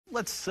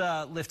Let's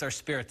lift our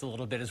spirits a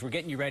little bit as we're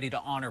getting you ready to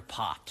honor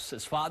Pops.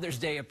 As Father's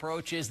Day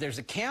approaches, there's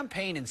a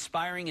campaign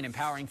inspiring and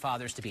empowering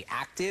fathers to be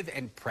active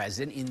and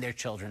present in their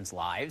children's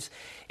lives.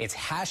 It's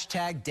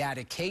hashtag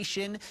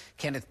DADICATION.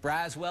 Kenneth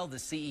Braswell, the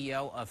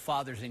CEO of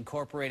Fathers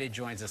Incorporated,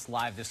 joins us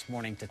live this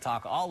morning to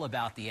talk all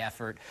about the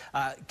effort.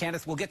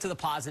 Kenneth, we'll get to the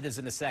positives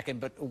in a second,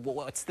 but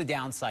what's the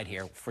downside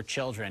here for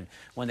children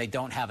when they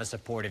don't have a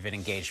supportive and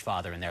engaged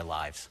father in their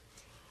lives?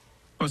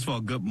 First of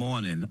all, good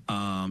morning.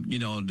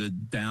 The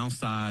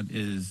downside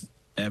is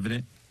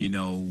evident.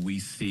 We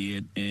see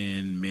it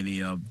in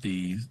many of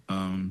the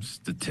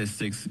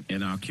statistics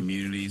in our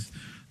communities,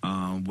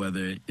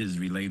 whether it is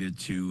related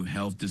to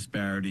health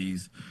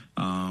disparities,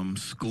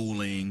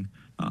 schooling,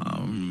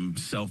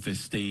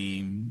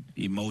 self-esteem,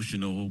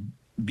 emotional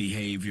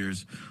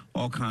behaviors,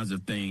 all kinds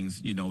of things,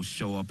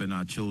 show up in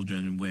our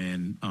children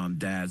when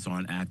dads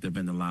aren't active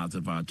in the lives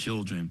of our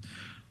children.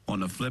 On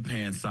the flip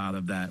hand side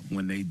of that,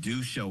 when they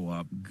do show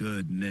up,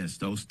 goodness,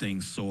 those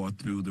things soar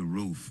through the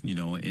roof.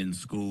 In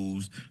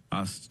schools,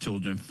 our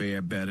children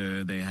fare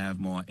better. They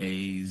have more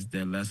A's.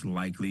 They're less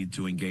likely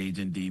to engage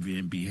in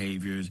deviant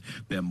behaviors.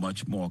 They're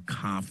much more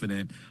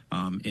confident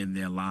in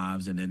their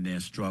lives and in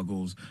their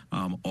struggles.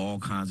 All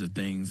kinds of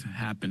things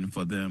happen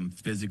for them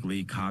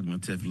physically,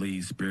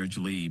 cognitively,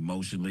 spiritually,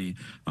 emotionally.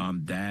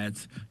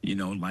 Dads,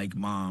 like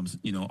moms,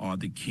 are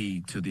the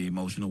key to the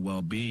emotional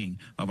well-being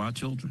of our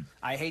children.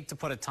 I hate to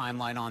put a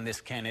timeline on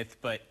this, Kenneth,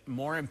 but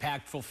more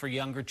impactful for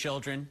younger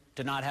children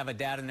to not have a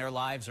dad in their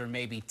lives, or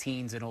maybe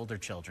teens and older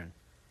children?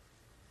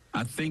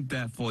 I think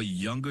that for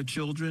younger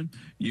children,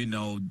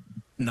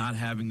 not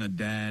having a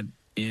dad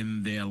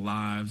in their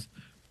lives,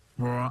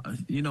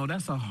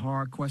 that's a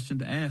hard question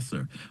to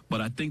answer.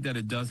 But I think that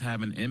it does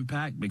have an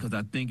impact, because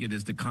I think it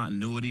is the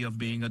continuity of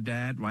being a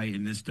dad, right?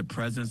 And it's the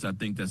presence. I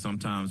think that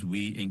sometimes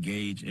we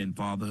engage in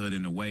fatherhood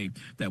in a way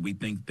that we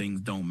think things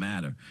don't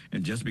matter.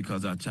 And just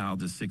because our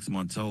child is 6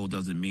 months old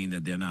doesn't mean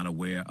that they're not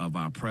aware of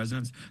our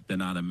presence. They're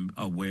not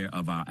aware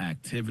of our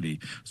activity.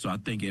 So I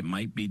think it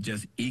might be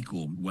just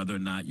equal whether or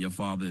not your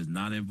father is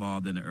not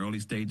involved in the early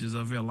stages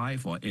of your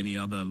life or any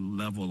other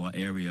level or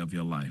area of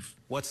your life.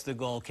 What's the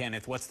goal,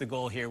 Kenneth? What's the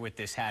goal here with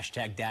this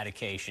hashtag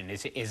DADICATION?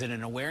 Is it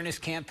an awareness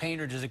campaign,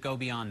 or does it go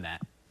beyond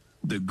that?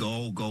 The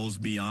goal goes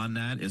beyond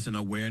that. It's an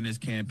awareness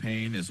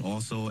campaign. It's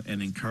also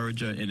an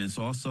encourager, and it's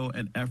also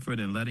an effort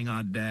in letting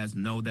our dads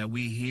know that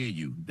we hear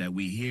you, that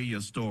we hear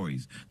your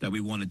stories, that we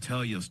want to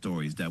tell your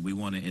stories, that we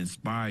want to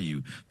inspire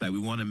you, that we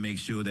want to make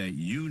sure that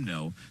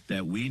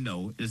that we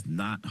know it's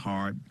not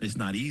hard, it's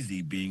not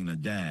easy being a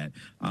dad,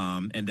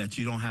 and that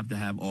you don't have to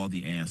have all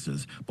the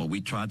answers. But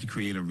we tried to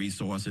create a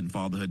resource in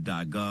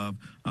fatherhood.gov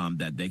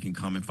that they can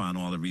come and find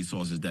all the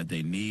resources that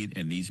they need,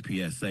 and these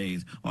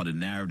PSAs are the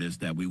narratives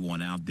that we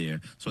want out there,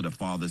 so the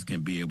fathers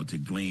can be able to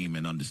glean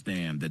and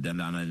understand that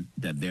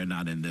they're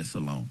not in this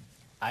alone.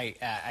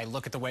 I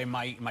look at the way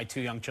my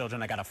two young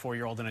children, I got a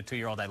 4-year-old and a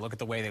 2-year-old, I look at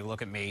the way they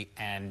look at me,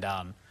 and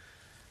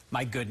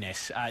my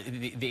goodness,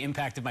 the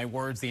impact of my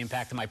words, the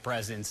impact of my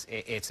presence,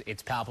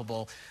 it's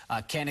palpable.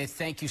 Kenneth,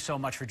 thank you so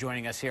much for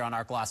joining us here on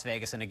ARC Las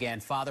Vegas. And again,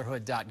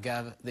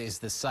 fatherhood.gov is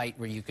the site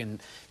where you can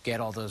get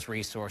all those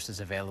resources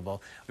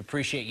available. We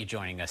appreciate you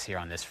joining us here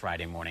on this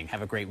Friday morning.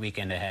 Have a great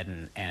weekend ahead,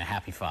 and a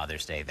happy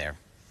Father's Day there.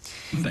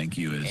 Thank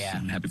you,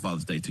 and happy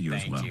Father's Day to you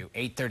as well. Thank you.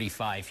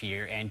 8:35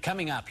 here, and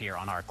coming up here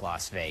on ARC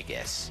Las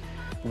Vegas,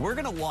 we're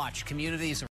going to watch communities